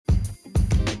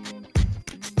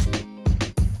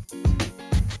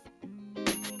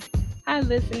Hi,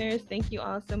 listeners. Thank you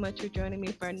all so much for joining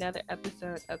me for another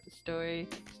episode of the Story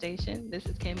Station. This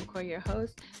is Kay McCoy, your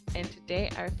host, and today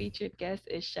our featured guest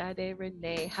is Sade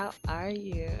Renee. How are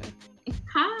you?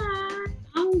 Hi,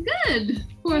 I'm good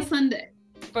for a Sunday.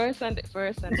 For a Sunday,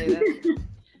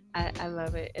 I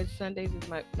love it. It's Sundays is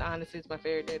honestly it's my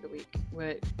favorite day of the week.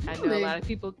 But I know a lot of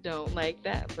people don't like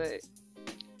that, but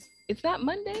it's not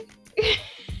Monday.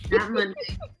 Not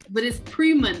Monday, but it's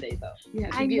pre-Monday though.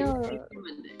 I know.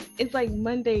 It's like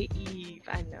Monday Eve.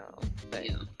 I know, but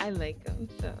yeah. I like them.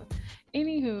 So,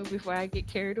 anywho, before I get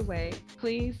carried away,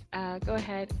 please go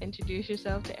ahead, introduce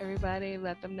yourself to everybody.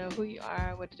 Let them know who you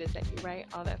are, what it is that you write,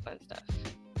 all that fun stuff.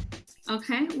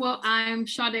 Okay. Well, I'm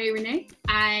Sade Renee.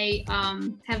 I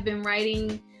have been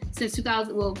writing since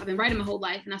 2000. Well, I've been writing my whole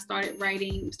life, and I started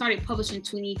publishing in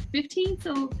 2015.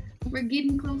 So we're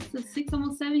getting close to 6,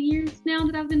 almost 7 years now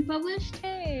that I've been published.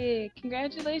 Hey,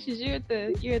 congratulations! You're at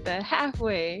the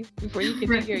halfway before you can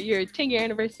do your 10-year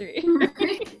anniversary.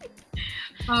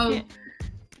 Yeah.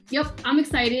 Yep, I'm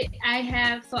excited.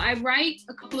 I write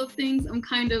a couple of things. I'm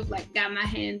kind of like got my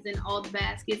hands in all the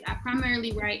baskets. I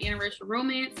primarily write interracial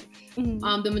romance.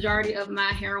 Mm-hmm. The majority of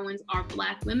my heroines are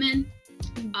Black women.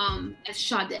 As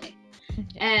Sade.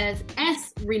 As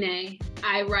S. Renee,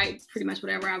 I write pretty much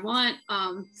whatever I want.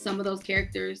 Some of those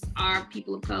characters are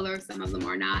people of color, some of them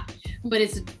are not, but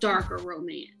it's a darker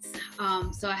romance.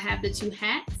 So I have the two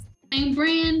hats, same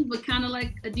brand, but kind of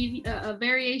like a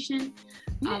variation.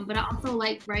 But I also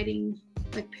like writing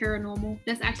like paranormal.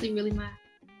 That's actually really my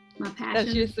passion.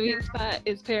 That's your sweet spot,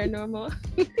 is paranormal.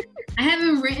 I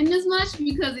haven't written as much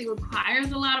because it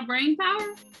requires a lot of brain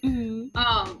power.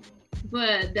 Mm-hmm.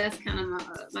 But that's kind of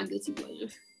my guilty pleasure.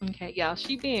 Okay, y'all,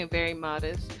 she being very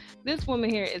modest. This woman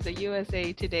here is a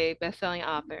USA Today bestselling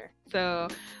author. So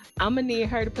I'm going to need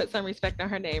her to put some respect on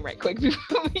her name right quick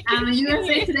before we I'm a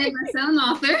USA Today bestselling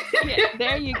author. Yeah,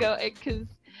 there you go. Because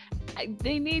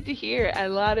they need to hear a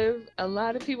lot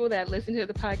of people that listen to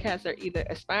the podcast are either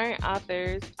aspiring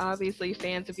authors, obviously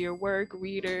fans of your work,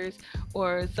 readers,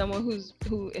 or someone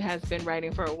who has been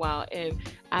writing for a while. And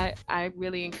I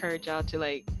really encourage y'all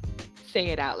to say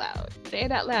it out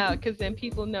loud, because then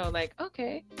people know, like,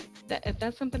 okay, that if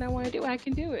that's something I want to do, I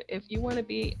can do it. If you want to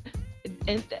be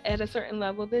at a certain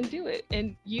level, then do it.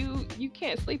 And you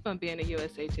can't sleep on being a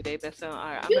USA Today bestselling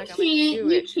author.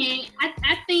 You can't.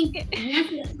 I think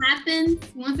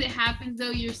once it happens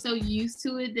though, you're so used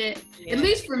to it that, at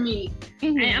least for me,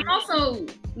 and I'm also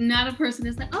not a person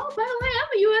that's like, oh, by the way,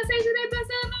 I'm a USA Today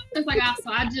bestselling author. It's like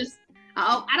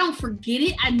I don't forget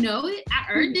it. I know it. I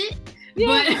earned it.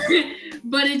 Yeah.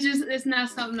 But it's not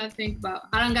something I think about.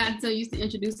 I don't got so used to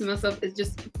introducing myself as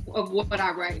just of what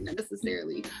I write, not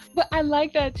necessarily. But I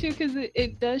like that too, because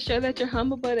it does show that you're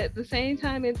humble, but at the same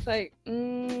time it's like,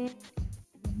 no,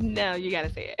 you gotta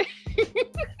say it.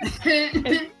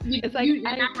 it's like,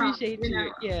 I appreciate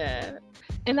you. Yeah.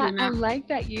 And I like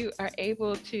that you are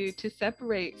able to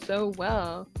separate so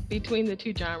well between the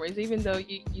two genres, even though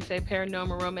you say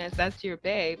paranormal romance, that's your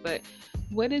bae, but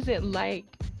what is it like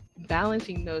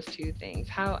balancing those two things?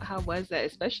 How was that,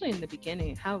 especially in the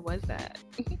beginning? How was that?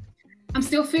 I'm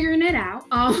still figuring it out.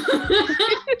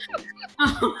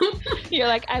 You're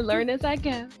like, I learn as I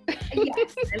go.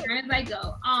 Yes, I learn as I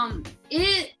go.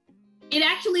 It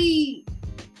actually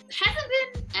hasn't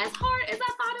been as hard as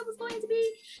I thought it was going to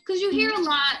be, because you hear a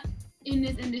lot in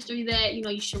this industry that,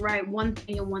 you should write one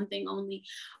thing and one thing only.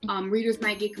 Readers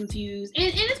might get confused,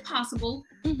 and it's possible.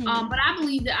 But I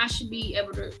believe that I should be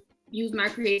able to use my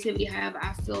creativity however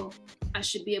I feel I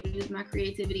should be able to use my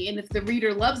creativity. And if the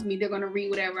reader loves me, they're going to read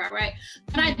whatever I write.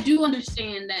 But I do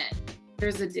understand that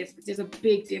there's a difference. There's a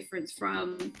big difference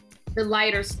from the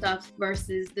lighter stuff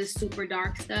versus the super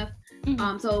dark stuff.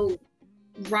 So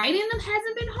writing them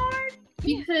hasn't been hard,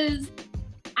 because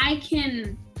I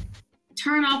can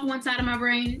turn off one side of my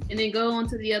brain and then go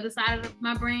onto the other side of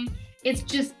my brain. It's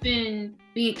just been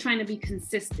trying to be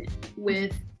consistent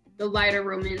with the lighter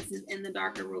romances and the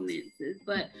darker romances.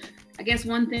 But I guess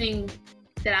one thing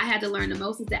that I had to learn the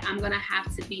most is that I'm going to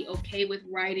have to be okay with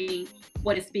writing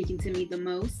what is speaking to me the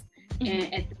most.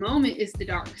 And at the moment, it's the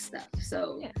dark stuff.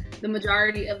 So the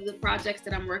majority of the projects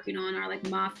that I'm working on are like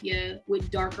mafia with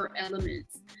darker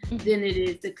elements than it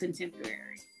is the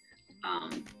contemporary.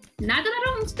 Not that I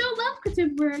don't still love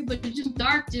contemporary, but it's just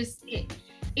dark.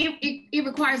 It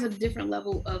requires a different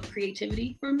level of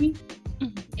creativity for me.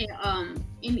 And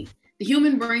the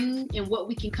human brain and what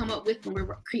we can come up with when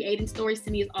we're creating stories,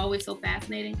 to me, is always so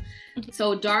fascinating.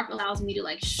 So dark allows me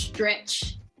to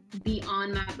stretch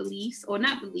beyond my beliefs, or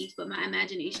not beliefs, but my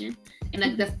imagination.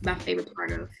 And that's my favorite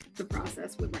part of the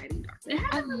process with writing dark.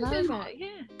 I love that.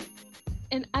 Yeah.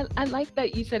 And I like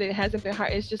that you said it hasn't been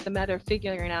hard. It's just a matter of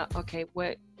figuring out, okay,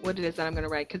 what it is that I'm going to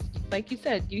write. Because like you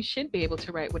said, you should be able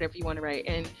to write whatever you want to write.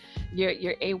 And your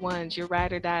A1s, your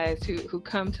ride or dies who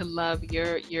come to love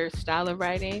your style of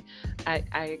writing, I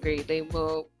agree. They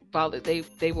will follow.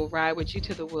 They will ride with you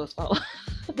till the wheels fall.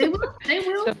 They will.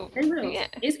 So, They will. yeah.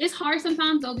 It's hard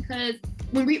sometimes though, because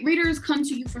when readers come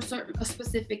to you for a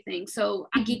specific thing, so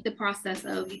I get the process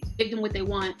of you give them what they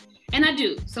want, and I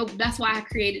do. So that's why I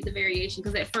created the variation,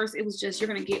 because at first it was just, you're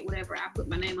gonna get whatever I put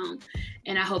my name on,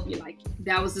 and I hope you like it.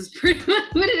 That was just pretty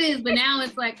much what it is. But now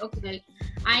it's like, okay,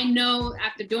 I know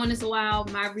after doing this a while,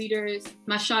 my readers,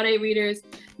 my Sade readers,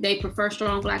 they prefer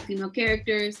strong Black female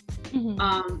characters,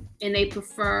 and they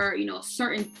prefer, you know, a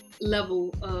certain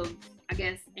level of, I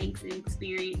guess, angst and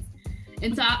experience.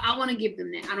 And so I want to give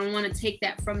them that. I don't want to take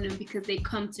that from them, because they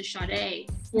come to Sade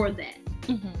for that.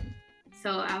 So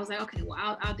I was like, okay, well,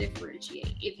 I'll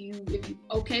differentiate. If you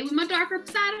okay with my darker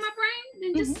side of my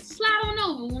brain, then just slide on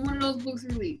over when one of those books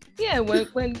release. Yeah,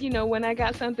 when you know, when I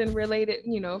got something related,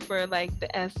 you know, for like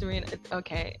the Esther,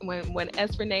 okay, when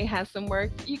S. Renee has some work,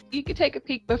 you could take a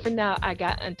peek, but for now I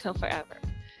got Until Forever.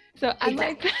 So I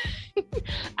like that.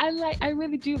 I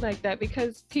really do like that,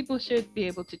 because people should be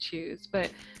able to choose.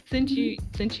 But since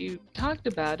you talked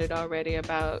about it already,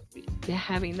 about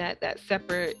having that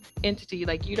separate entity,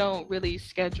 like you don't really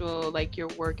schedule like your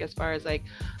work as far as like,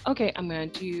 okay, I'm gonna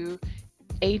do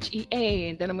HEA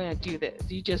and then I'm gonna do this.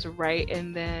 You just write,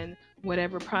 and then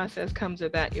whatever process comes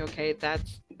of that, okay,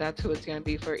 that's who it's gonna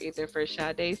be for, either for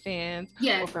Sade fans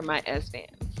or for my S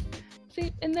fans.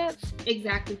 See, and that's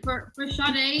exactly for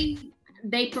Sade,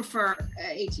 they prefer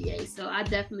HEA, so I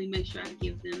definitely make sure I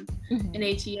give them an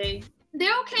HEA.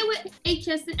 They're okay with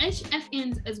HS and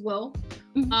HFNs as well,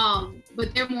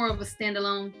 but they're more of a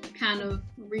standalone kind of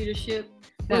readership.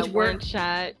 That one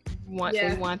shot.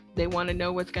 They want to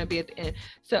know what's going to be at the end.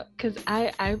 So, because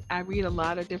I read a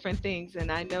lot of different things, and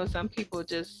I know some people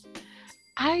just,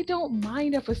 I don't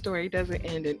mind if a story doesn't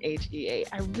end in HEA.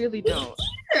 I really don't.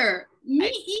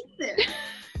 Me either.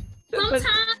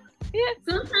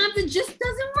 Sometimes it just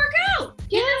doesn't work out.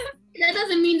 Yeah. That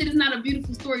doesn't mean that it's not a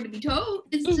beautiful story to be told.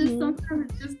 It's just sometimes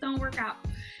it just don't work out.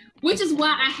 Which is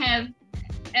why I have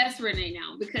S. Renee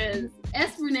now, because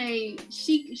S. Renee,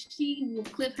 she will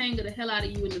cliffhanger the hell out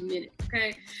of you in a minute.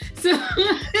 Okay. So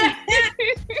and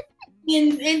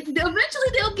eventually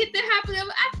they'll get their happily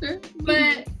ever after.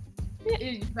 But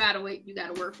you gotta wait, you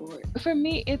gotta work for it. For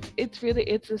me, it's really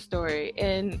a story,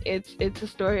 and it's a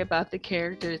story about the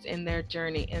characters and their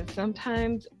journey. And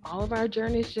sometimes all of our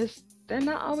journeys just, they're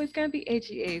not always gonna be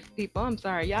HEA, people. I'm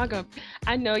sorry, y'all gonna,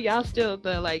 I know y'all still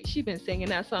like, she been singing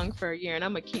that song for a year, and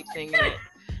I'm gonna keep singing it.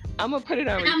 I'm gonna put it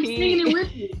on repeat. I'm singing it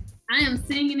with you. I am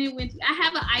singing it with you. I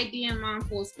have an idea in mind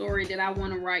for a story that I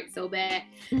want to write so bad.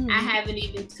 I haven't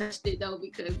even touched it though,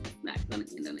 because it's not gonna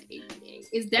end on an HEA.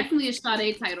 It's definitely a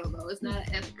Sade title though. It's not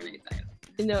an S. Renee title.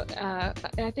 You know,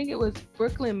 I think it was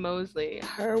Brooklyn Mosley.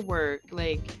 Her work,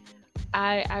 like,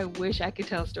 I wish I could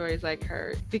tell stories like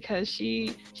her, because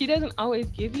she doesn't always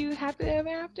give you happy ever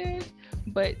afters,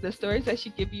 but the stories that she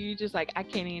gives you, just like, I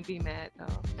can't even be mad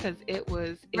though, because it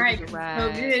was a ride.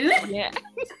 So good. Yeah.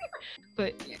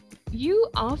 But you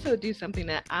also do something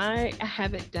that I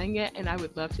haven't done yet, and I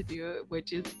would love to do it,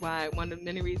 which is why one of the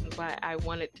many reasons why I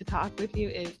wanted to talk with you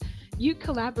is you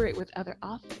collaborate with other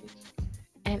authors.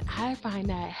 And I find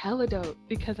that hella dope,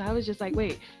 because I was just like,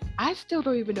 wait, I still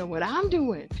don't even know what I'm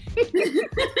doing.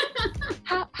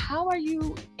 How are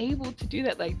you able to do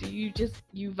that? Like, do you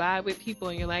vibe with people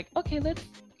and you're like, okay, let's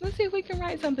see if we can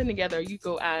write something together? Or you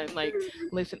go out and like,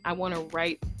 listen, I want to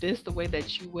write this the way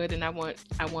that you would, and I want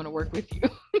to work with you.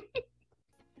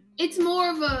 It's more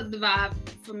of the vibe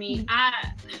for me.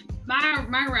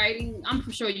 My writing, I'm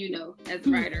for sure you know as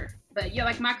a writer, but yeah,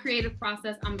 like my creative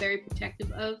process, I'm very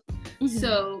protective of.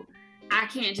 So I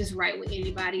can't just write with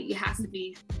anybody. It has to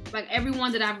be like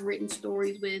everyone that I've written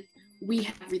stories with, we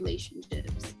have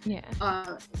relationships. Yeah.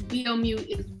 B.O. Mute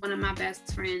is one of my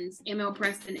best friends. M.L.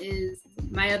 Preston is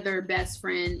my other best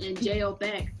friend, and J.O.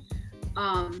 Beck,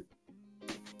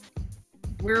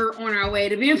 we're on our way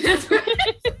to being best friends.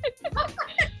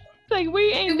 Like,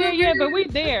 we ain't there yet, but we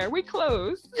there. We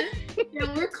close.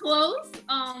 Yeah, we're close.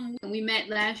 We met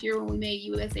last year when we made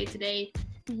USA Today.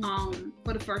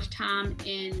 For the first time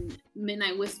in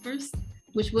Midnight Whispers,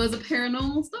 which was a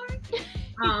paranormal story.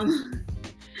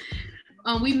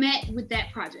 We met with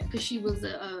that project because she was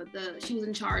she was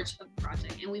in charge of the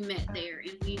project, and we met there,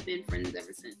 and we've been friends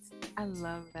ever since. I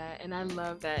love that, and I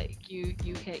love that you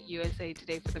hit USA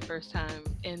Today for the first time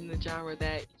in the genre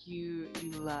that you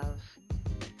love.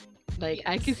 Like, Yes.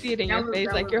 I can see it in your face,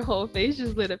 like your whole face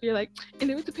just lit up. You're like, and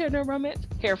it was a paranormal romance,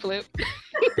 hair flip.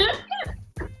 I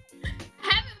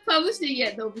haven't published it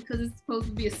yet though, because it's supposed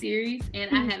to be a series,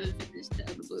 and I haven't finished the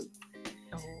other book.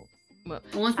 Oh, well,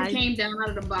 once it came down out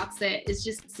of the box set, it's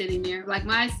just sitting there. Like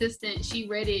my assistant, she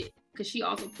read it because she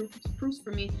also proofs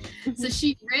for me. So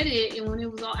she read it, and when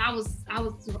it was all, I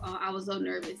was so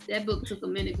nervous. That book took a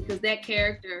minute because that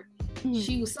character,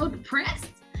 she was so depressed.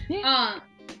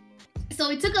 So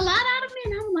it took a lot out of me,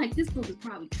 and I'm like, this book is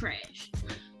probably trash.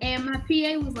 And my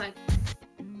PA was like,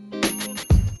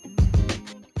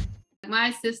 my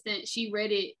assistant, she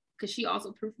read it because she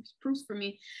also proofs for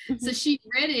me. So she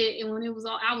read it, and when it was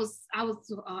all, I was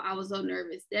so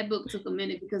nervous. That book took a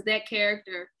minute because that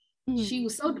character, she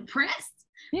was so depressed.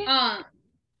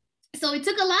 So it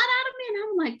took a lot out of me, and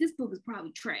I'm like, this book is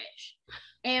probably trash.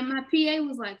 And my PA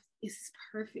was like, this is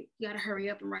perfect. You got to hurry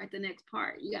up and write the next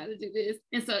part. You got to do this.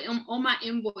 And so on my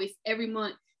invoice every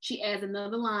month, she adds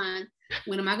another line.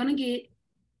 When am I going to get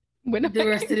the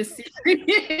rest of the series?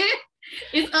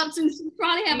 It's up to, she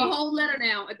probably have a whole letter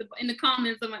now in the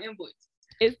comments of my invoice.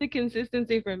 It's the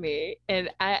consistency for me,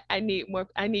 and I need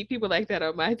people like that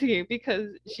on my team, because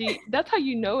that's how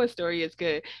you know a story is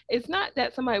good. It's not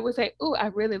that somebody would say, oh, I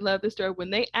really love this story.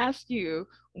 When they ask you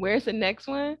where's the next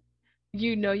one,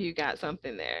 you know you got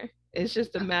something there. It's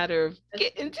just a matter of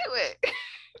getting to it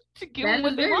to give them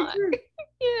what they want.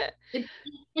 Yeah.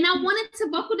 And I wanted to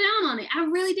buckle down on it. I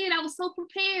really did. I was so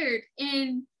prepared.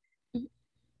 And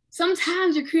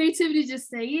sometimes your creativity just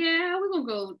say, yeah, we're gonna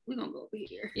go over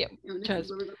here. Yeah.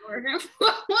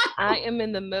 I am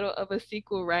in the middle of a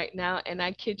sequel right now, and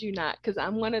I kid you not, because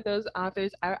I'm one of those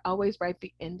authors, I always write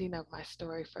the ending of my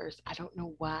story first. I don't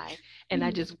know why. And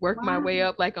I just work my way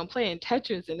up like I'm playing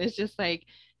Tetris, and it's just like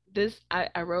this.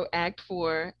 I wrote Act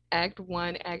 4, Act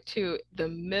 1, Act 2. The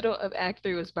middle of Act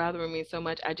 3 was bothering me so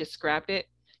much, I just scrapped it,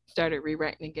 started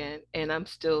rewriting again, and I'm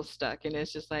still stuck. And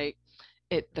it's just like,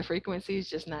 the frequency is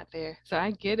just not there. So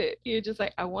I get it. You're just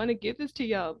like, I want to give this to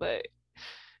y'all, but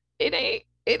it ain't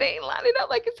lining up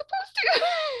like it's supposed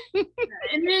to.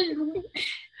 And then,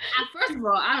 first of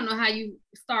all, I don't know how you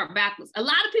start backwards. A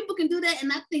lot of people can do that,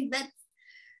 and I think that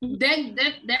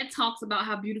talks about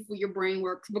how beautiful your brain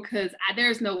works, because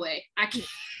there's no way I can.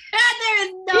 There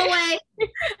is no way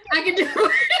I can do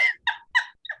it.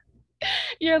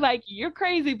 You're like, you're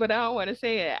crazy, but I don't want to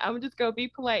say it. I'm just gonna be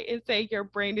polite and say your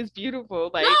brain is beautiful.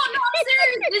 Like, no,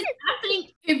 seriously. I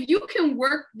think if you can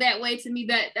work that way, to me,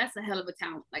 that's a hell of a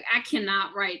talent. Like, I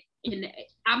cannot write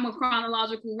I'm a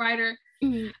chronological writer.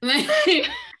 Like,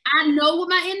 I know what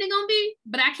my ending gonna be,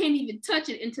 but I can't even touch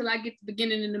it until I get the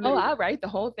beginning and the middle. Oh, I write the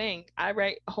whole thing.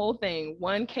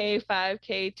 1K,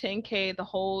 5K, 10K, the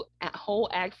whole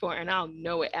Act 4, and I'll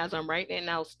know it as I'm writing it, and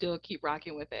I'll still keep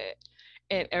rocking with it.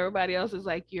 And everybody else is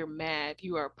like, you're mad.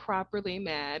 You are properly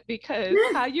mad, because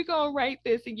how you gonna write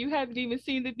this and you haven't even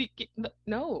seen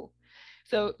no.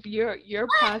 So your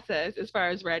process as far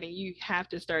as writing, you have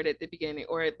to start at the beginning,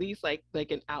 or at least like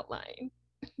an outline.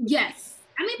 Yes.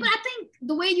 I mean, but I think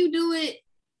the way you do it,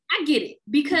 I get it,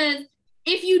 because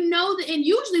if you know that, and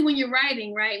usually when you're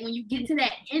writing, right, when you get to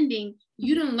that ending,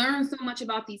 you done learn so much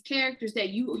about these characters that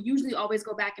you usually always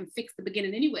go back and fix the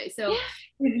beginning anyway. So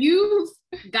if you've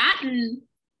gotten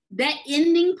that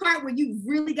ending part where you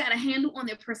really got a handle on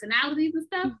their personalities and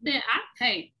stuff, then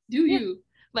do you.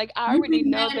 Like, I already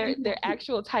know their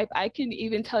actual type. I can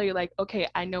even tell you, like, okay,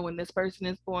 I know when this person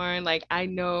is born. Like, I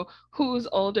know who's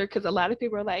older, because a lot of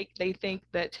people are like, they think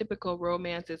that typical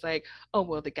romance is like, oh,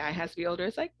 well, the guy has to be older.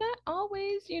 It's like, not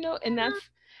always,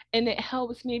 and it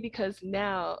helps me, because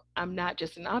now I'm not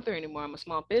just an author anymore. I'm a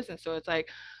small business. So it's like,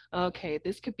 okay,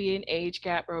 this could be an age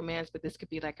gap romance, but this could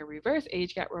be like a reverse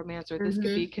age gap romance, or this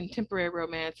could be contemporary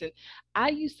romance. And I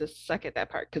used to suck at that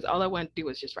part, because all I wanted to do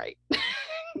was just write.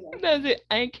 That's it.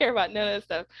 I didn't care about none of that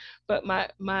stuff. But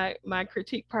my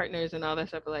critique partners and all that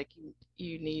stuff are like,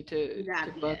 you need to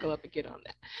buckle up and get on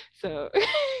that. So,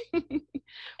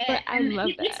 but I love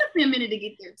that. It took me a minute to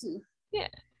get there too. Yeah.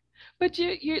 But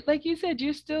you're like you said,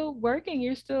 you're still working.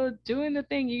 You're still doing the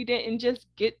thing. You didn't just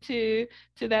get to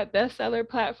that bestseller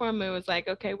platform and it was like,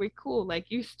 okay, we're cool. Like,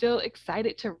 you're still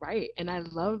excited to write, and I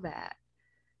love that.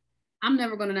 I'm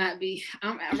never gonna not be.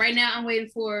 Right now, I'm waiting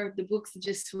for the books to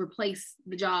just replace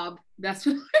the job. That's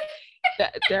what.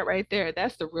 that right there.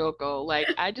 That's the real goal. Like,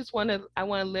 I want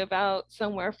to live out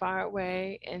somewhere far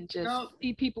away and just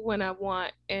see people when I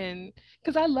want, and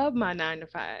because I love my 9 to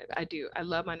 5. I do. I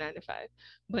love my 9 to 5.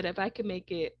 But if I could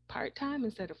make it part-time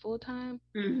instead of full-time,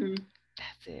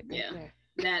 that's it. Yeah,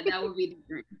 that would be the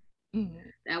dream.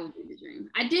 That would be the dream.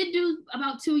 I did do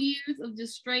about 2 years of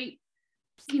just straight,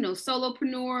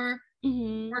 solopreneur.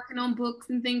 working on books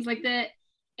and things like that.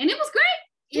 And it was great.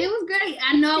 It was great.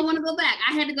 I know I want to go back.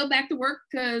 I had to go back to work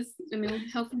because,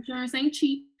 health insurance ain't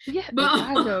cheap. Yeah,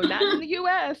 but no, not in the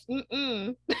U.S.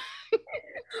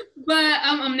 But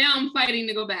I'm fighting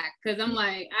to go back because I'm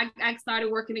like, I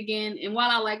started working again. And while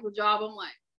I like the job, I'm like,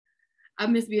 I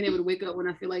miss being able to wake up when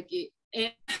I feel like it.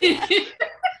 And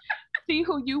see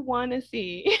who you want to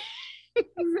see.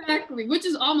 Exactly, which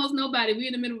is almost nobody. We're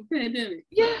in the middle of a pandemic.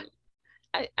 Yeah.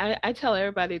 I tell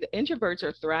everybody the introverts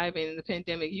are thriving in the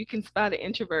pandemic. You can spot an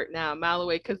introvert now a mile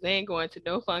away because they ain't going to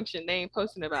no function. They ain't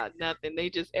posting about nothing. They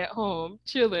just at home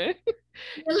chilling,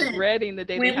 dreading the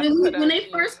day when they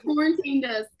first quarantined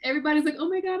us. Everybody's like, "Oh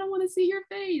my God, I want to see your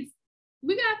face.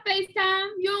 We got FaceTime.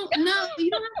 You don't have to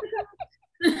go.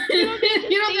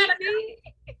 you don't gotta go.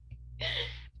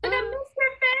 Like, I miss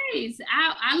your face.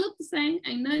 I look the same.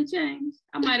 Ain't nothing changed.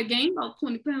 I might have gained about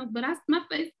 20 pounds, but my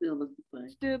face still looks the same.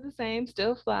 Still the same.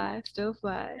 Still fly.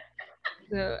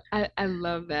 So I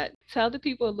love that. Tell the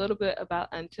people a little bit about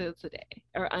Until Today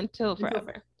or Until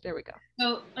Forever. There we go.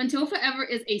 So Until Forever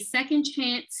is a second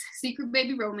chance secret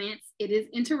baby romance. It is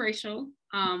interracial.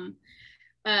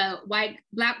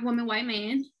 Black woman, white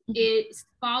man. It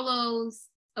follows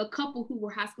a couple who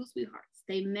were high school sweethearts.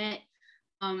 They met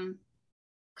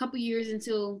couple years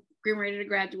until getting ready to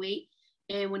graduate,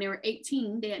 and when they were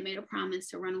 18 they had made a promise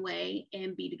to run away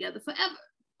and be together forever,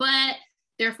 but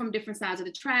they're from different sides of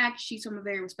the track. She's from a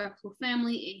very respectable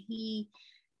family and he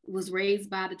was raised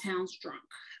by the town's drunk.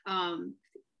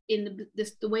 In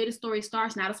the way the story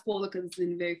starts, not a spoiler because it's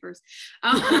in the very first,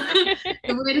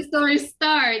 the way the story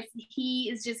starts,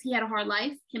 he had a hard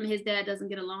life. Him and his dad doesn't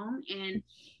get along, and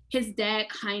his dad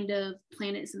kind of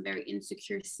planted some very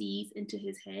insecure seeds into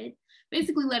his head,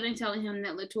 basically telling him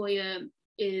that LaToya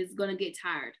is going to get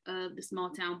tired of the small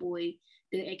town boy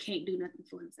that can't do nothing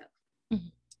for himself.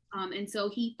 And so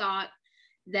he thought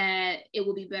that it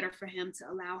would be better for him to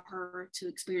allow her to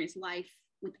experience life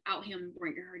without him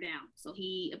bringing her down. So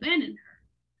he abandoned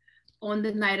her on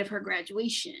the night of her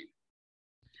graduation.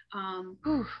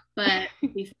 But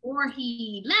before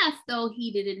he left, though,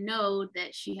 he didn't know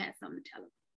that she had something to tell him.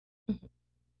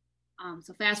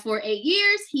 So fast forward 8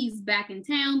 years, he's back in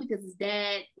town because his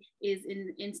dad is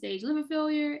in end-stage liver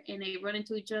failure, and they run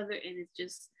into each other, and it's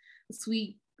just a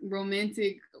sweet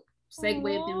romantic segue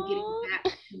of them getting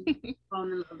back and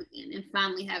falling in love again and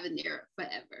finally having their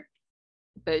forever.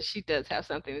 But she does have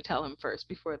something to tell him first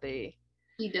before they...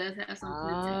 He does have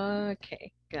something to tell him.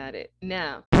 Okay, got it.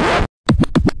 Now,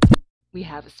 we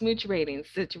have a smooch rating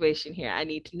situation here. I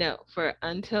need to know for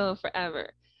Until Forever.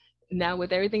 Now,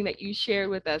 with everything that you shared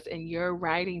with us in your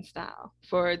writing style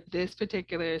for this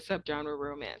particular subgenre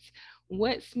romance,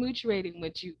 what smooch rating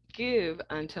would you give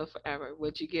Until Forever?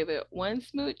 Would you give it 1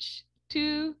 smooch,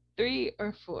 2, 3,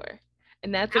 or 4?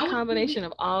 And that's a combination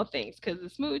of all things, because the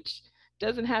smooch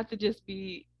doesn't have to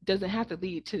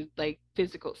lead to like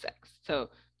physical sex. So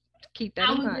keep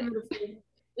that in mind.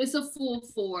 It's a full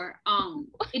 4.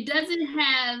 It doesn't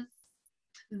have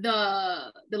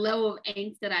the level of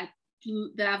angst that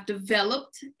I've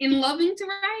developed in loving to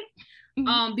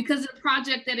write, because of the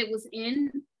project that it was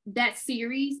in. That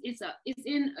series, it's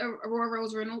in Aurora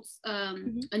Rose Reynolds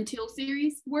Until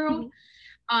series world.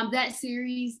 That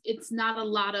series, it's not a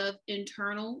lot of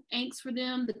internal angst for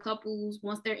them. The couples,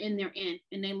 once they're in,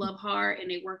 and they love hard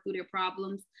and they work through their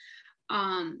problems.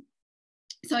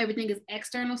 So everything is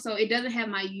external. So it doesn't have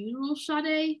my usual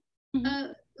Sade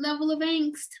level of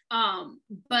angst,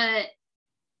 but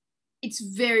it's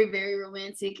very, very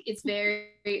romantic. It's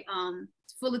very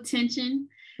full of tension,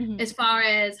 as far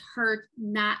as her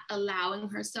not allowing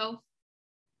herself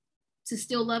to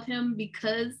still love him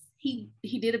because he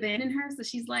did abandon her. So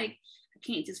she's like, I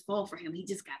can't just fall for him. He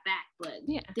just got back, but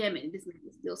damn it, this man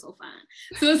is still so fine.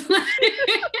 So it's like,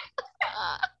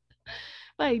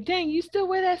 like, dang, you still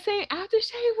wear that same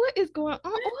aftershave? What is going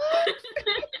on? What?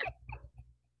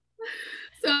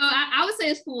 So I would say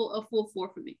it's a full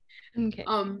 4 for me. Okay.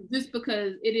 Just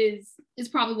because it's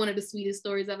probably one of the sweetest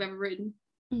stories I've ever written.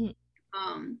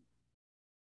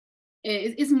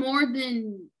 It's more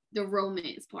than the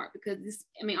romance part, because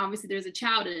obviously there's a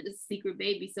child in it, it's a secret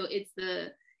baby, so it's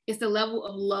the level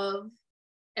of love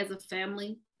as a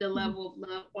family, the level of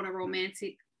love on a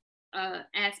romantic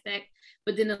aspect,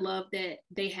 but then the love that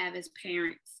they have as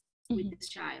parents with this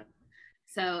child.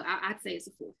 So I'd say it's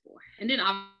a full 4, and then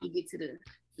I'll get to the.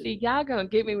 See, y'all gonna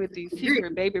get me with these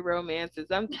secret baby romances.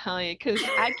 I'm telling you, because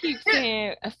I keep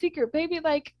saying a secret baby,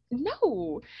 like,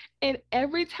 no. And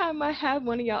every time I have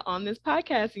one of y'all on this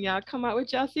podcast and y'all come out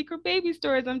with y'all secret baby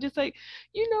stories, I'm just like,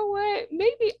 you know what?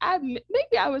 Maybe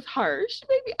I was harsh.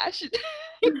 Maybe I should.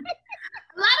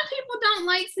 A lot of people don't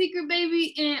like Secret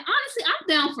Baby, and honestly, I'm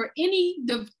down for any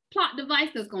plot device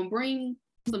that's gonna bring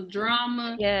some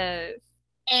drama. Yes.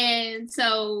 And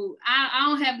so I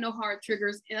don't have no hard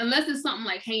triggers unless it's something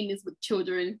like heinous with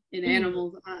children and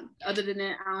animals. Other than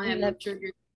that, I don't have no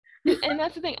triggers. And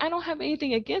that's the thing. I don't have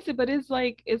anything against it, but it's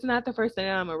like it's not the first thing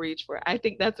I'm gonna reach for. I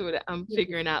think that's what I'm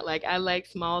figuring out. Like I like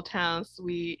small town,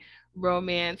 sweet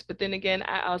romance, but then again,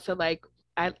 I also like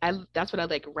I that's what I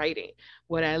like writing.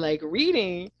 What I like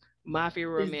reading, mafia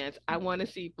romance. I want to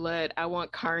see blood. I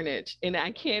want carnage, and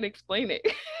I can't explain it.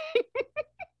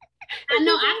 I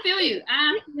know. I feel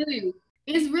you.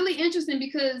 It's really interesting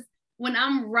because when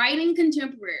I'm writing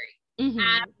contemporary,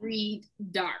 I read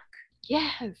dark.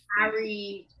 Yes. I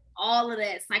read all of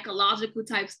that psychological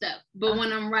type stuff. But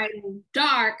when I'm writing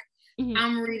dark,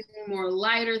 I'm reading more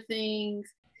lighter things.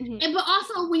 But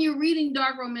also when you're reading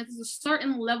dark romance, there's a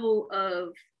certain level of,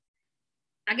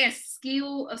 I guess,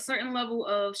 skill, a certain level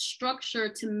of structure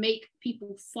to make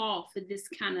people fall for this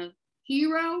kind of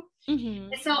hero.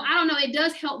 And so I don't know, it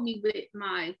does help me with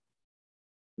my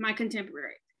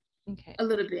contemporary a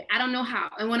little bit. I don't know how.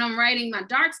 And when I'm writing my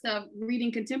dark stuff,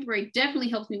 reading contemporary definitely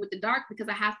helps me with the dark because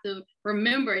I have to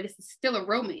remember this is still a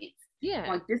romance. Yeah.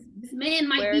 Like this man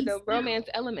might where be the romance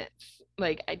elements.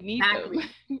 Like I need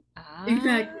them.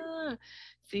 Exactly.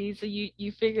 See, so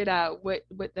you figured out what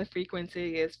the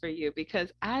frequency is for you,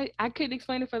 because I couldn't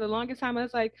explain it for the longest time. I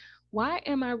was like, why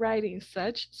am I writing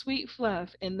such sweet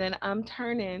fluff and then I'm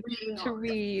turning to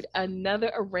read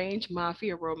another arranged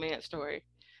mafia romance story?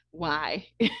 Why?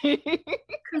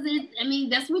 Because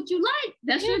that's what you like.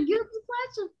 That's your guilty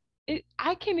pleasure.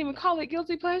 I can't even call it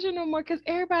guilty pleasure no more because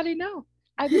everybody know.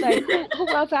 I'd be like, who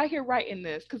else out here writing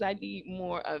this? Because I need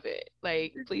more of it.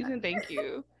 Like, please and thank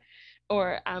you.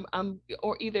 Or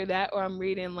or either that, or I'm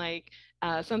reading like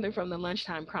something from the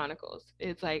Lunchtime Chronicles.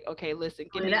 It's like, okay, listen,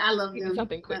 give me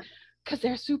something quick, because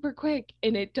they're super quick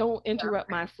and it don't interrupt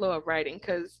my flow of writing.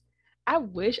 Because I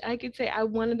wish I could say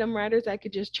I'm one of them writers that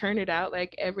could just churn it out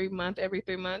like every month, every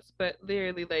 3 months. But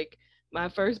literally, like my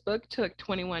first book took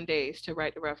 21 days to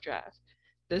write the rough draft.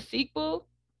 The sequel,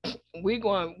 we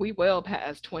well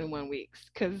past 21 weeks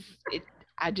because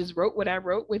I just wrote what I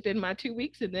wrote within my 2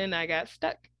 weeks and then I got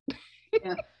stuck.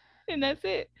 Yeah. And that's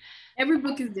it. Every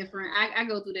book is different. I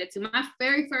go through that too. My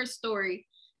very first story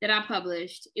that I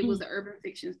published, it was an urban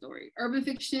fiction story. Urban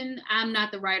fiction, I'm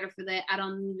not the writer for that. I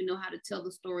don't even know how to tell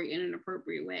the story in an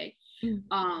appropriate way.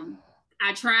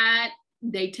 I tried,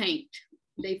 they tanked.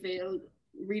 They failed.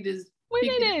 Readers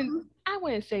I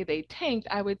wouldn't say they tanked.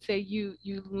 I would say you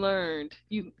learned.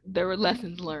 There were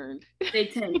lessons learned. They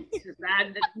tanked.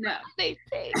 No. They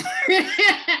tanked.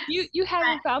 You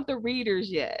haven't found the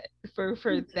readers yet for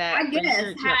that. I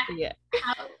guess.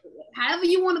 However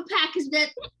you want to package that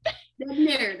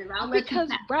narrative, I'll let you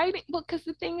writing. Because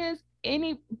the thing is,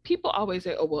 people always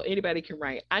say, "Oh, well, anybody can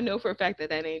write." I know for a fact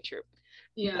that ain't true.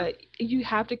 Yeah. But you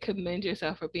have to commend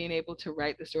yourself for being able to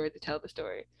write the story, to tell the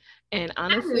story. And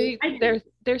honestly,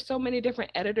 there's so many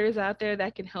different editors out there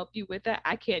that can help you with that.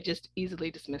 I can't just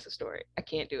easily dismiss a story. I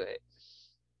can't do it.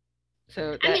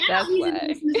 So that's why. I don't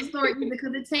dismiss a story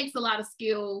because it takes a lot of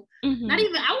skill.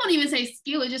 I won't even say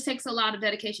skill. It just takes a lot of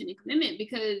dedication and commitment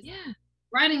because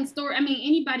writing story,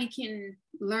 anybody can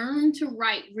learn to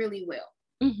write really well,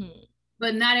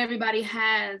 but not everybody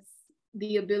has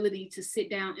the ability to sit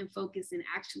down and focus and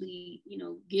actually,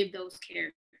 give those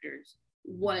characters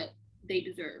what they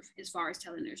deserve as far as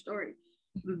telling their story.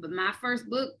 But my first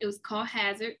book, it was called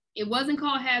Hazard. It wasn't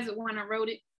called Hazard when I wrote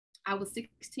it. I was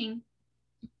 16.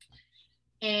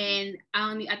 And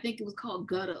I think it was called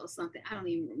Gutter or something. I don't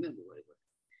even remember what it was.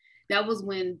 That was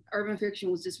when urban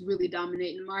fiction was just really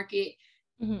dominating the market.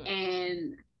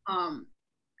 And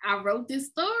I wrote this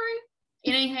story.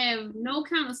 It ain't have no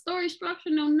kind of story structure,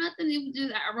 no nothing. It was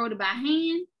just, I wrote it by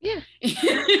hand. Yeah.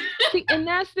 See, and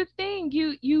that's the thing.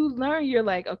 You learn, you're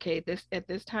like, okay, at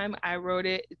this time I wrote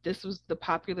it. This was the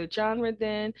popular genre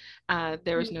then.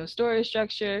 There was no story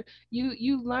structure.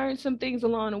 You learn some things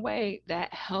along the way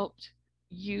that helped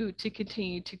you to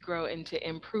continue to grow and to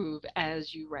improve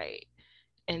as you write.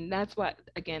 And that's why,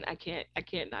 again, I can't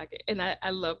knock it. And I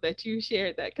love that you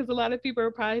shared that, because a lot of people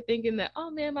are probably thinking that, oh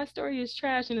man, my story is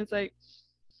trash. And it's like,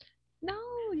 no.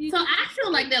 I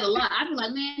feel like that a lot. I be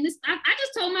like, man, I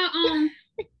just told my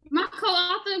my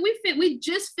co-author, we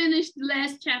just finished the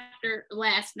last chapter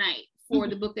last night for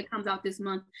the book that comes out this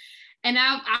month. And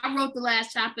I wrote the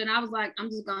last chapter and I was like, I'm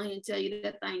just going to tell you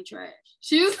that thing trash.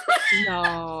 She was like,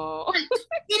 no.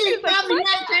 It is probably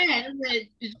not trash. I said,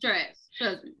 it's trash.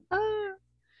 Trust me.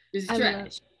 It's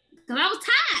trash. Because I was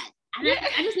tired. I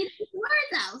just need to get the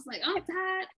words out. It's like, I'm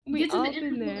tired. We Get to the all end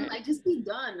been of the there. like, just be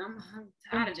done. I'm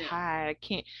tired of it. I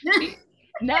can't. See,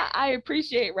 now I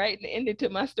appreciate writing the ending to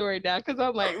my story down because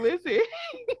I'm like, listen,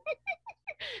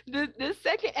 the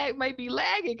second act might be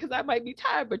lagging because I might be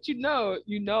tired, but you know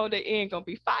the end gonna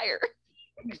be fire.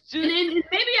 And maybe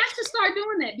I should start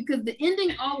doing that because the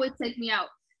ending always takes me out.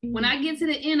 When I get to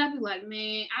the end, I be like,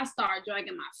 man, I start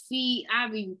dragging my feet. I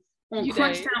be on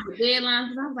crunch time with deadlines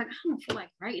because I was like, I don't feel like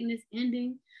writing this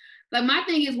ending. Like my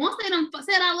thing is, once they done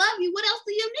said I love you, what else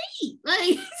do you need?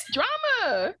 Like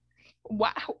drama.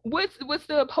 What's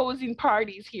the opposing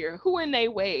parties here? Who in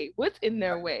their way? What's in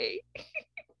their way?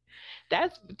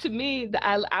 That's to me.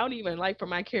 I don't even like for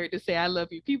my character to say I love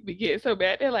you. People be getting so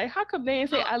bad. They're like, how come they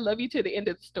didn't say I love you to the end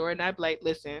of the story? And I'd be like,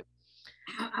 listen,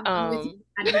 I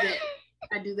do that.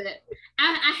 I do that.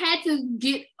 I had to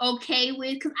get okay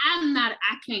with because I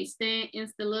can't stand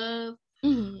insta love.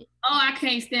 Mm-hmm. Oh, I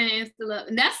can't stand insta love,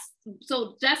 and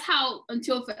that's how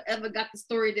Until Forever got the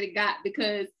story that it got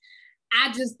because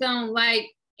I just don't like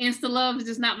insta love. Is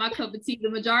just not my cup of tea. The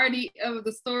majority of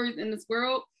the stories in this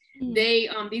world,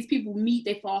 these people meet,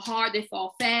 they fall hard, they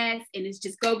fall fast, and it's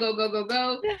just go go go go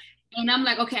go. And I'm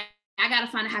like, okay, I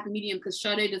gotta find a happy medium because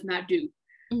Sade does not do.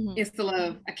 Insta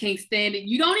love. I can't stand it.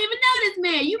 You don't even know this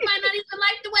man. You might not even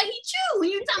like the way he chew when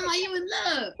you talking about you in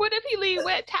love. What if he leave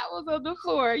wet towels on the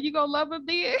floor? You gonna love him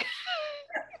then?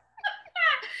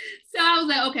 So I was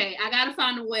like, okay, I gotta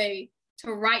find a way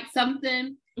to write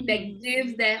something that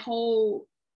gives that whole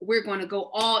we're gonna go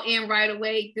all in right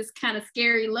away, this kind of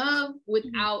scary love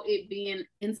without it being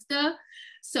insta.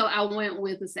 So I went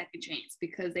with A Second Chance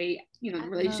because the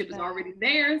relationship is already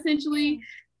there essentially.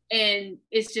 And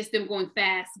it's just them going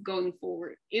fast going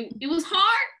forward. It was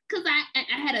hard because I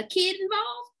had a kid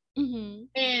involved.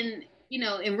 And,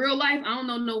 in real life, I don't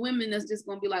know no women that's just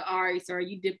going to be like, all right, sir,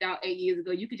 you dipped out 8 years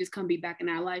ago. You could just come be back in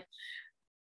our life.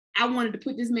 I wanted to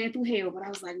put this man through hell, but I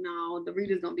was like, no, the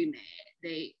readers going to be mad.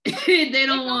 They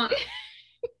don't want...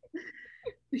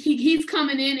 He's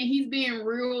coming in and he's being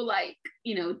real, like,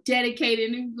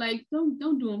 dedicated. And like, don't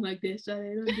do him like this,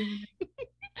 Shade. Don't do him like that.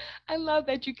 I love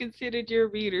that you considered your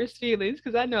readers' feelings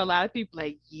because I know a lot of people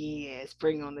like, yes,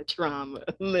 bring on the trauma.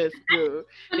 Let's go.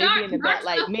 They be in the back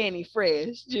like Manny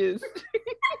Fresh, just.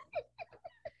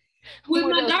 With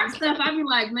my dark stuff, I be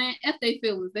like, man, F they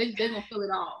feelings. They gonna feel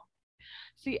it all.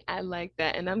 See, I like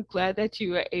that, and I'm glad that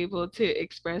you were able to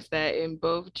express that in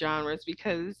both genres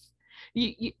because.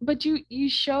 But you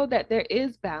show that there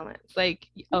is balance. Like,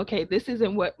 okay, this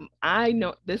isn't what I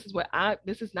know. This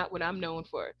is not what I'm known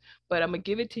for. But I'm gonna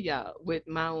give it to y'all with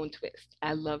my own twist.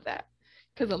 I love that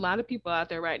because a lot of people out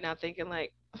there right now thinking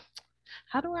like,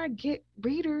 how do I get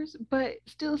readers but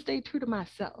still stay true to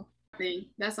myself?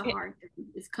 That's a hard thing.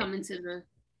 It's coming to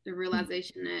the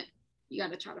realization that you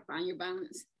got to try to find your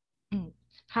balance.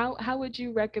 How would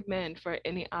you recommend for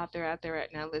any author out there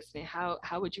right now listening? How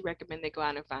would you recommend they go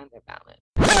out and find their balance?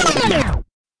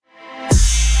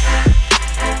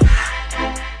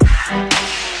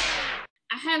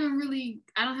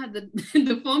 I don't have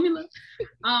the formula.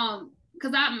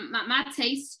 Because my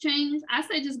tastes change. I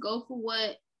say just go for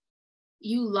what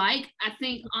you like. I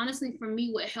think honestly for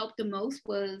me what helped the most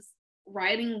was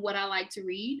writing what I like to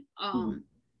read.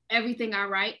 Everything I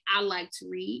write, I like to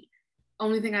read.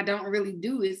 Only thing I don't really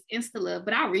do is insta love,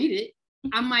 but I'll read it.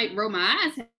 I might roll my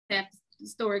eyes half the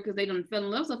story because they don't fell in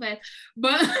love so fast,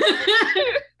 but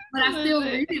but I still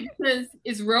read it because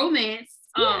it's romance.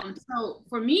 So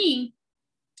for me,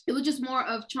 it was just more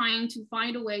of trying to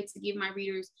find a way to give my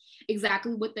readers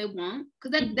exactly what they want,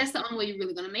 because that's the only way you're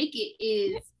really gonna make it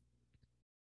is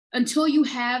until you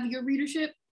have your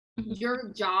readership.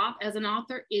 Your job as an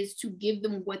author is to give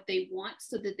them what they want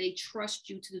so that they trust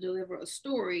you to deliver a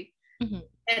story.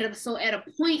 At a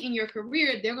point in your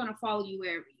career, they're going to follow you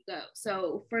wherever you go.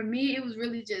 So for me, it was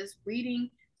really just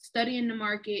reading, studying the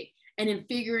market, and then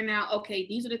figuring out, okay,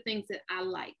 these are the things that I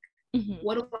like.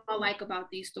 What do I like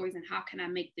about these stories and how can I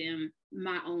make them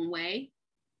my own way?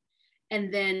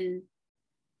 And then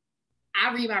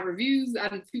I read my reviews.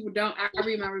 People don't. I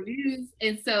read my reviews.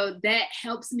 And so that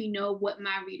helps me know what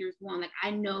my readers want. Like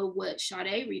I know what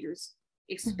Sade readers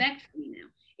expect from me now.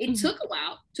 It took a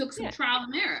while, took some trial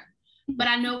and error. But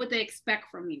I know what they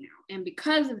expect from me now. And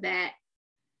because of that,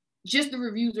 just the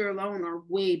reviews alone are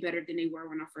way better than they were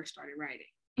when I first started writing.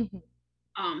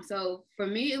 So for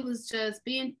me, it was just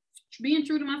being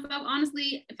true to myself.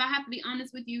 Honestly, if I have to be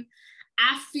honest with you,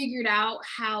 I figured out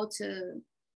how to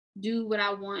do what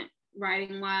I want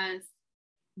writing wise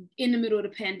in the middle of the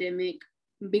pandemic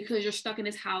because you're stuck in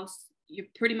this house. You're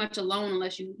pretty much alone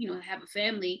unless you have a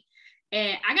family.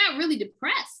 And I got really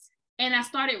depressed. And I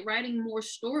started writing more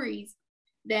stories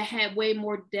that had way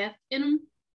more depth in them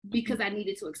because I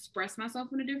needed to express myself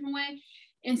in a different way.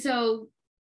 And so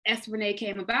Espernay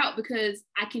came about because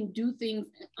I can do things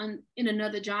in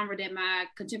another genre that my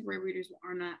contemporary readers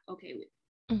are not okay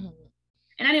with. Mm-hmm.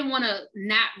 And I didn't want to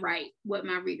not write what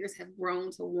my readers have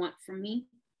grown to want from me,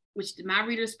 which my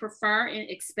readers prefer and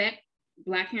expect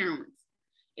Black heroines.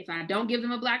 If I don't give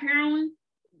them a Black heroine,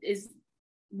 it's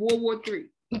World War III.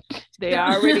 They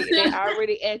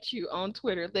already at you on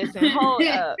Twitter. Listen, hold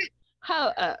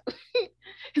up.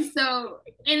 So,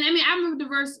 and I mean, I'm a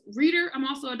diverse reader. I'm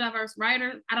also a diverse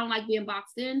writer. I don't like being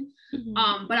boxed in.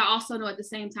 Mm-hmm. But I also know at the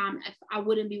same time, if I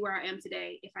wouldn't be where I am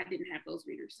today if I didn't have those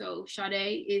readers. So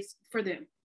Sade is for them.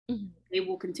 Mm-hmm. They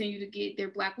will continue to get their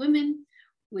Black women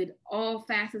with all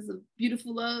facets of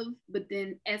beautiful love, but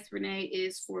then Espernay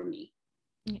is for me.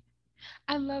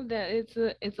 I love that.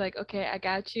 It's like, okay, I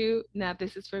got you. Now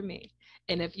this is for me.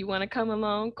 And if you want to come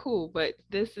along, cool. But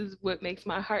this is what makes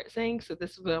my heart sing. So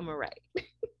this is what I'm gonna write.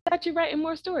 Got you writing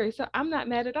more stories. So I'm not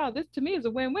mad at all. This to me is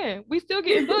a win-win. We still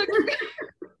getting books.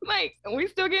 Like, we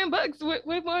still getting books. What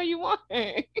more you want?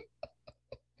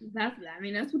 That's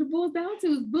what it boils down to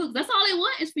is books. That's all they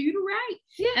want is for you to write.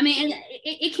 Yeah. I mean, and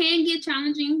it can get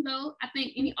challenging though. I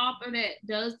think any author that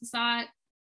does decide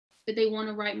that they want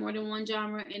to write more than one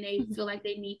genre and they feel like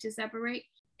they need to separate,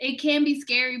 it can be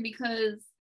scary because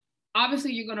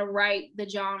obviously you're going to write the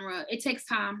genre. It takes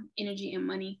time, energy, and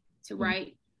money to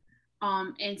write.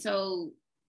 And so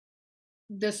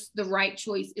the right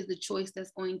choice is the choice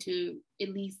that's going to at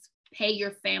least pay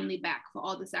your family back for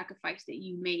all the sacrifice that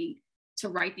you made to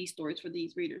write these stories for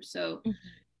these readers. So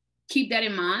keep that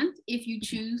in mind if you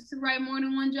choose to write more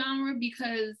than one genre,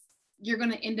 because you're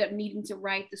going to end up needing to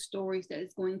write the stories that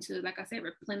is going to, like I said,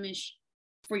 replenish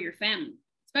for your family,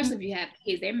 especially if you have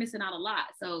kids. They're missing out a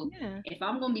lot. So if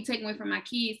I'm going to be taking away from my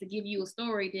kids to give you a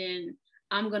story, then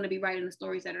I'm going to be writing the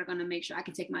stories that are going to make sure I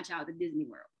can take my child to Disney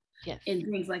World and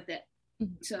things like that.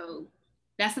 So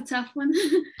that's a tough one.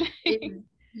 You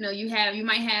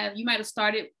might have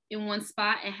started in one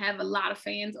spot and have a lot of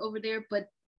fans over there,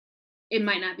 but it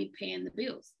might not be paying the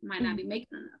bills, might not be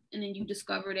making enough. And then you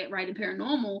discover that writing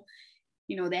paranormal,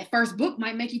 that first book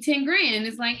might make you 10 grand.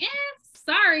 It's like,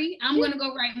 sorry, I'm going to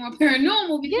go write more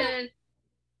paranormal because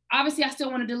obviously I still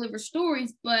want to deliver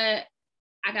stories, but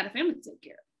I got a family to take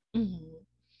care of. Mm-hmm.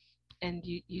 And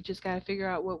you just got to figure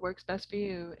out what works best for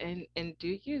you and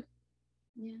do you.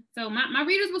 Yeah. So my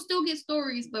readers will still get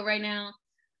stories, but right now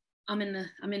I'm in the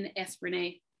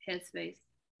Espernay headspace.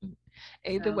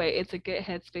 Either way, it's a good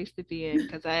headspace to be in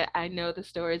because I know the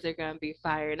stories are going to be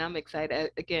fire and I'm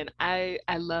excited. Again, I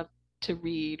love to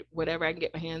read whatever I can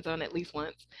get my hands on at least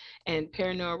once. And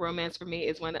paranormal romance for me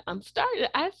is when I'm starting.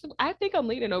 I think I'm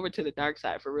leaning over to the dark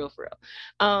side for real. But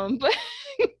come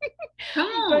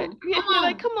on,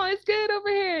 come on, it's good over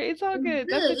here. It's all good.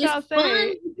 That's what y'all say.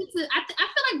 I feel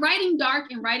like writing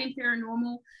dark and writing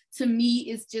paranormal to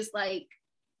me is just like,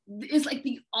 it's like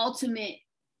the ultimate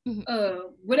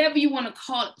whatever you want to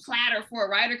call it, platter for a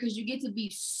writer, because you get to be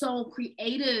so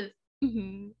creative.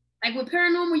 Like with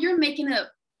paranormal, you're making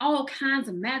up all kinds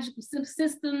of magical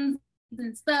systems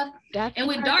and stuff. And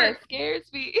with dark, that scares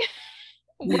me.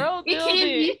 World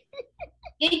building.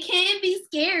 It can be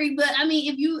scary, but I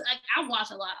mean, if you like, I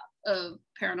watch a lot of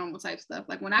paranormal type stuff.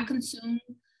 Like when I consume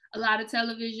a lot of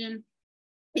television,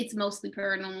 it's mostly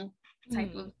paranormal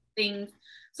type of things.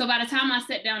 So by the time I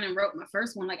sat down and wrote my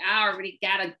first one, like I already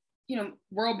got a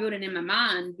world building in my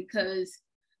mind because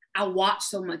I watch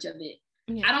so much of it.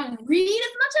 I don't read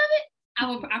as much of it.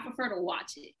 I prefer to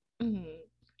watch it. And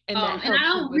I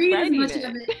don't read as much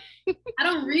of it. I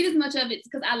don't read as much of it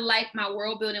because I like my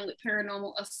world building with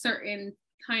paranormal a certain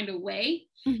kind of way.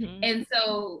 And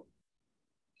so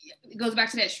it goes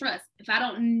back to that trust. If I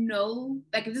don't know,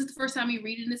 like if this is the first time you're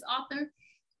reading this author,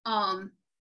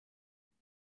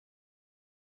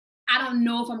 I don't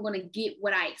know if I'm going to get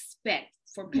what I expect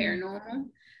for paranormal.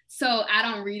 So I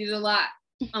don't read it a lot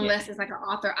unless it's like an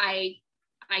author I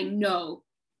know,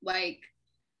 like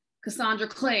Cassandra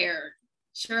Clare,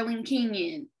 Shirley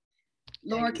Kenyon,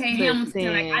 Laura K.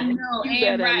 Hamilton. Like I know,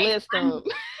 and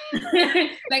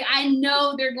like I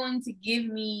know they're going to give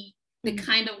me the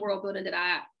kind of world building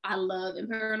that I love in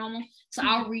paranormal. So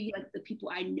I'll read like the people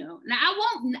I know. Now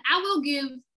I will give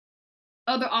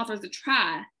other authors a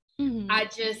try. I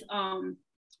just I'm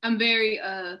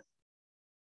over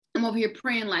here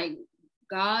praying like,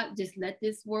 God, just let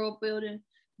this world building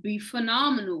be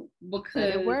phenomenal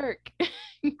because it work.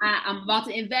 I'm about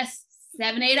to invest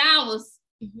 7-8 hours.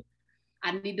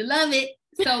 I need to love it.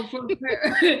 So for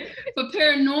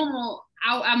paranormal,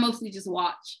 I mostly just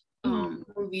watch.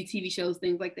 movie, TV shows,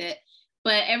 things like that.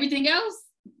 But everything else,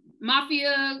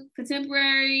 mafia,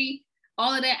 contemporary,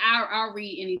 all of that, I'll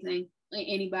read anything,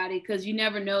 anybody, because you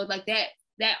never know, like that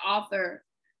author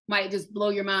might just blow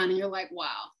your mind and you're like,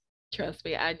 wow. Trust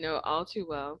me, I know all too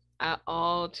well.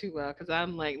 Because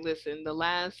I'm like, listen,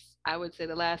 I would say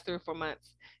the last 3 or 4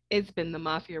 months, it's been the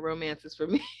mafia romances for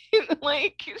me.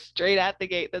 Like straight out the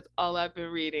gate, that's all I've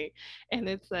been reading. And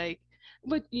it's like,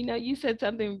 but you said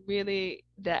something really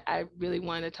that I really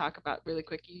want to talk about really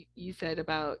quick. You said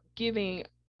about giving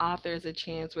authors a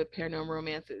chance with paranormal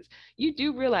romances. You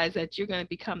do realize that you're going to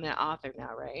become that author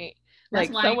now, right? That's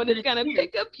like someone is going to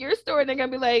pick up your story and they're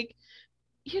going to be like,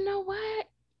 you know what?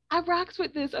 I rocks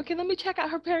with this. Okay, let me check out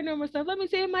her paranormal stuff. Let me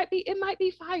see. It might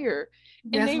be fire.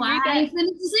 And that's why I finished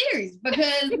the series,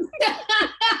 because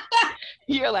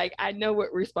you're like, I know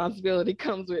what responsibility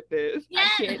comes with this. Yeah,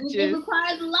 it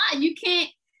requires a lot. You can't.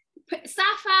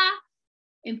 Sci-fi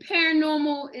and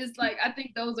paranormal is like, I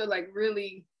think those are like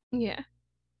really. Yeah.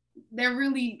 They're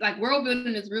really like, world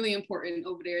building is really important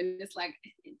over there, and it's like,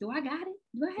 do I got it?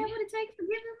 Do I have what it takes to give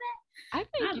them that? I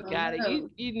think you got it.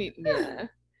 You need. Yeah.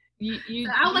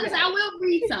 I will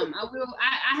read some.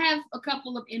 I have a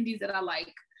couple of indies that I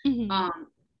like,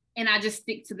 and I just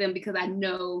stick to them because I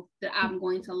know that I'm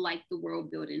going to like the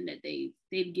world building that they've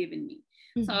given me.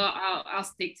 Mm-hmm. So I'll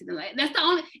stick to them. Like, that's the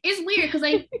only. It's weird because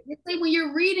they say when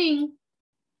you're reading,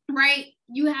 right,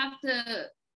 you have to.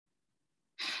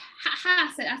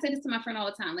 I say this to my friend all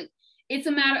the time. Like, it's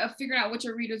a matter of figuring out what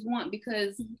your readers want,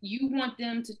 because you want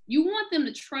them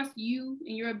to trust you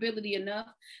and your ability enough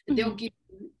that they'll give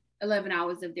you 11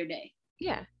 hours of their day.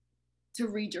 Yeah. To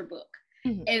read your book.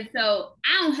 Mm-hmm. And so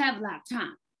I don't have a lot of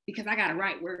time because I gotta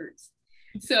write words.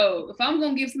 So if I'm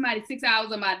gonna give somebody 6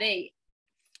 hours of my day,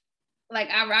 like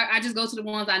I just go to the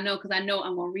ones I know, because I know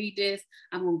I'm gonna read this,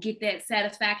 I'm gonna get that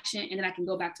satisfaction, and then I can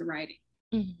go back to writing.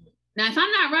 Mm-hmm. Now, if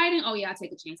I'm not writing, oh yeah, I'll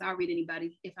take a chance. I'll read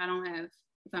anybody. If it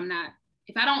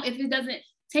doesn't,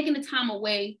 taking the time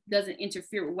away doesn't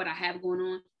interfere with what I have going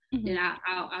on, then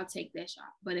I'll take that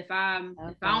shot. But if I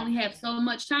only have so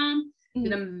much time,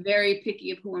 then I'm very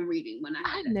picky of who I'm reading when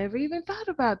I never even thought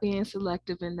about being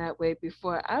selective in that way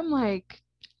before. I'm like,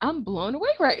 I'm blown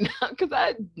away right now,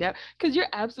 because you're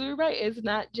absolutely right. It's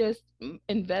not just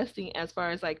investing as far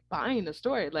as like buying a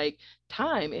story, like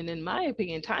time. And in my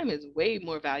opinion, time is way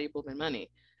more valuable than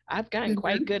money. I've gotten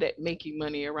quite good at making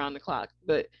money around the clock,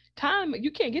 but time,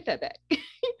 you can't get that back.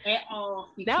 At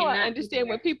all. Now I understand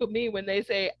what people mean when they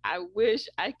say, I wish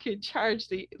I could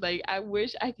I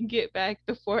wish I can get back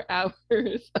the 4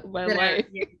 hours of my life.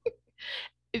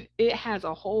 It has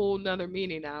a whole nother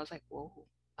meaning now. I was like, whoa,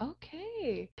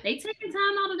 okay. They taking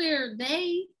time out of their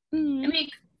day. Mm-hmm. I mean,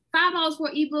 $5 for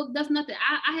an ebook, that's nothing.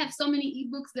 I have so many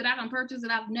ebooks that I can purchase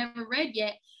that I've never read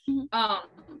yet.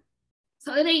 Mm-hmm.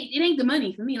 So it ain't the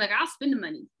money for me. Like, I'll spend the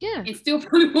money, and still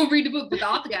probably won't read the book, but the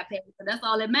author got paid, so that's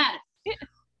all that matters. Yeah.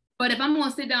 But if I'm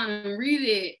gonna sit down and read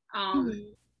it, I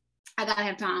gotta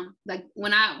have time. Like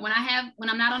when I'm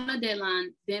not on a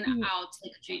deadline, then I'll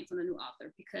take a chance on a new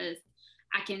author, because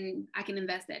I can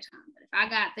invest that time. But if I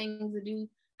got things to do,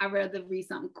 I'd rather read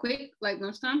something quick, like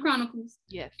Lunchtime Chronicles.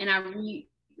 Yes. And I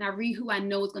read who I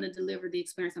know is gonna deliver the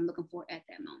experience I'm looking for at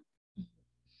that moment.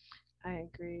 I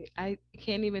agree. I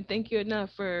can't even thank you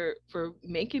enough for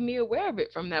making me aware of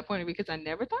it from that point of view, because I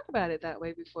never thought about it that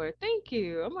way before. Thank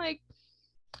you. I'm like,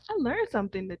 I learned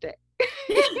something today.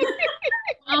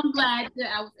 I'm glad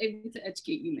that I was able to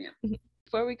educate you, ma'am.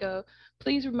 Before we go,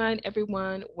 please remind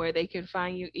everyone where they can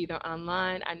find you, either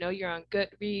online. I know you're on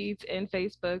Goodreads and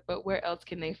Facebook, but where else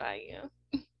can they find you?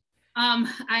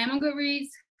 I am on Goodreads.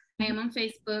 I am on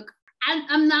Facebook.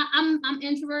 I'm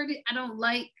introverted. I don't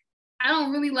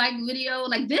really like video.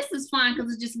 Like, this is fine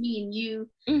because it's just me and you.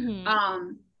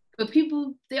 Mm-hmm. But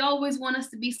people, they always want us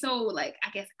to be so, like, I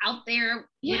guess, out there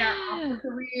with our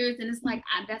careers, and it's like,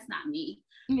 that's not me.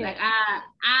 Yeah. Like,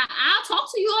 I'll talk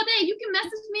to you all day. You can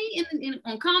message me in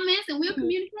on comments, and we'll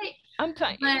communicate. I'm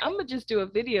gonna just do a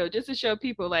video just to show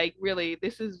people, like, really,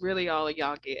 this is really all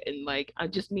y'all get, and like,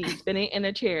 I'm just me spinning in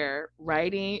a chair,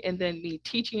 writing, and then me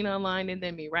teaching online, and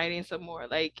then me writing some more,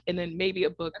 like, and then maybe a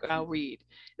book I'll read.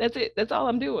 That's it. That's all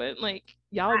I'm doing. Like,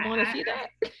 y'all want to see that?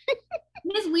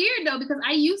 It's weird though, because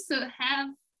I used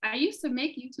to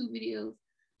make YouTube videos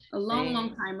a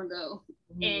long time ago.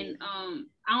 And I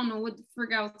don't know what the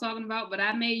frick I was talking about, but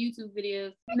I made YouTube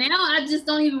videos. Now I just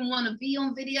don't even want to be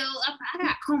on video. I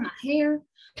gotta comb my hair.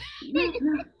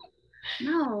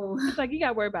 No. It's like, you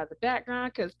gotta worry about the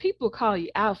background, because people call you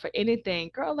out for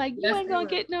anything. Girl, like, you ain't gonna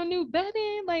get no new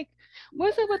bedding. Like,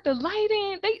 what's it with the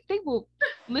lighting? They will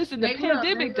listen. The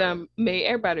pandemic done made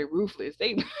everybody ruthless.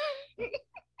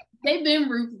 They've been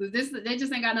ruthless. They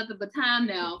just ain't got nothing but time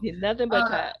now. Yeah, nothing but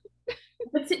time.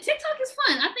 But TikTok is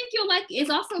fun. I think you'll like it. It's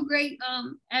also a great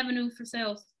avenue for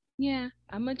sales. Yeah,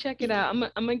 I'm gonna check it out. I'm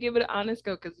gonna give it an honest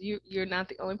go because you're not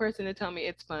the only person to tell me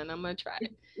it's fun. I'm gonna try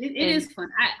it. It is fun.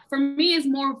 For me, it's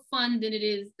more fun than it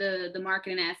is the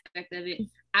marketing aspect of it.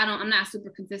 I'm not super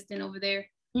consistent over there.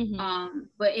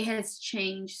 But it has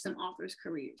changed some authors'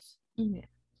 careers.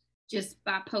 Just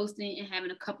by posting and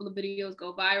having a couple of videos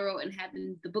go viral and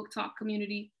having the book talk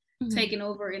community taken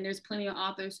over. And there's plenty of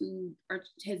authors who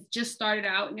has just started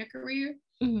out in their career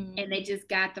and they just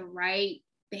got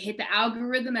they hit the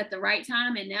algorithm at the right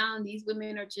time. And now these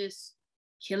women are just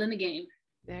killing the game.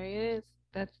 There it is.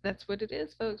 That's what it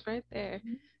is, folks, right there.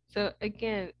 So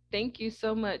again, thank you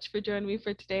so much for joining me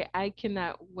for today. I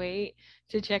cannot wait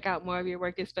to check out more of your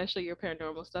work, especially your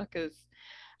paranormal stuff, because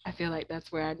I feel like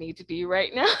that's where I need to be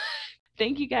right now.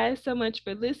 Thank you guys so much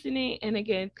for listening. And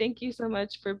again, thank you so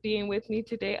much for being with me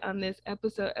today on this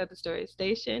episode of The Story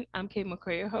Station. I'm Kate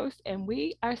McCoy, your host, and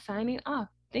we are signing off.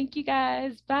 Thank you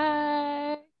guys.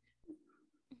 Bye.